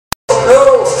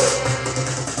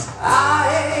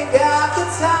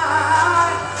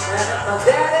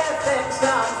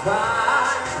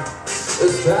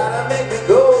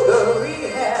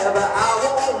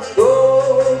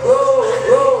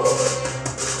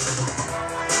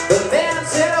The man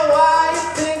said, why you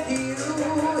think you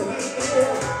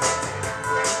here?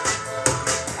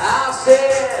 I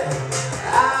said,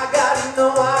 I got no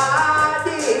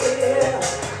idea.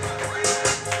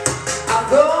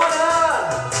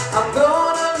 I'm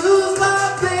gonna lose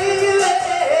my baby.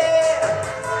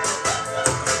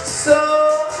 So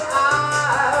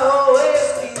I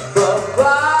always keep a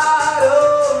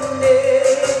bottle near.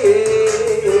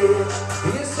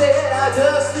 You said, I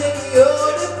just think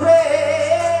you're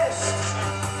depressed.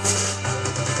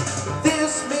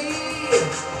 This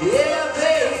me, yeah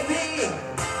baby,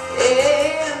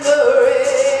 and the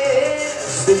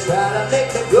rest. They try to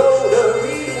make me go to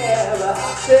rehab.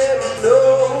 I said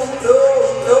no, no,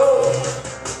 no.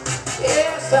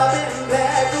 Yes, I've been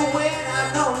back, but when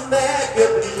I come back,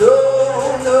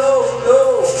 no, no, no.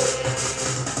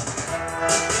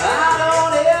 I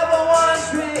don't ever want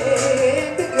to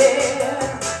drink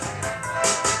again.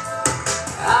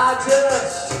 I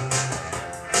just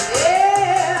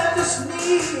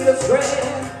need a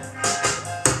friend.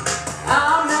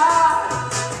 I'm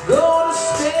not gonna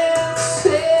spend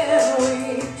 10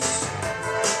 weeks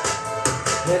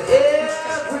and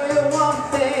everyone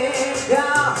think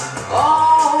I'm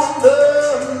on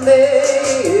the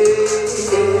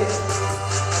mend.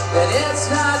 And it's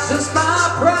not just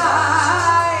my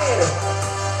pride,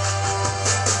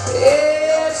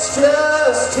 it's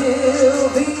just till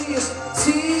these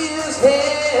tears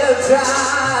have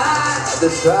dried. They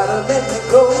try to make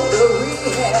me go to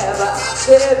rehab. I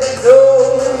said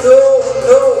no, no,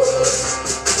 no.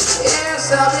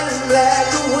 Yes, I've been black,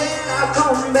 but when I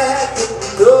come back,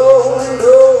 no,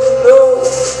 no, no.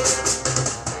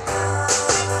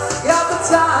 Got the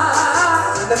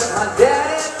time that my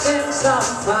daddy thinks I'm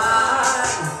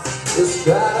fine. Just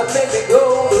try to make me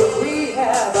go to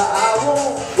rehab. I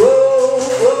won't go,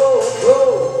 go,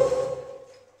 go.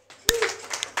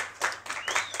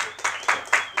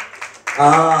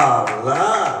 Oh,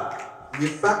 love. You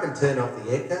fucking turn off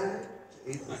the echo.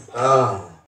 Jesus. Oh.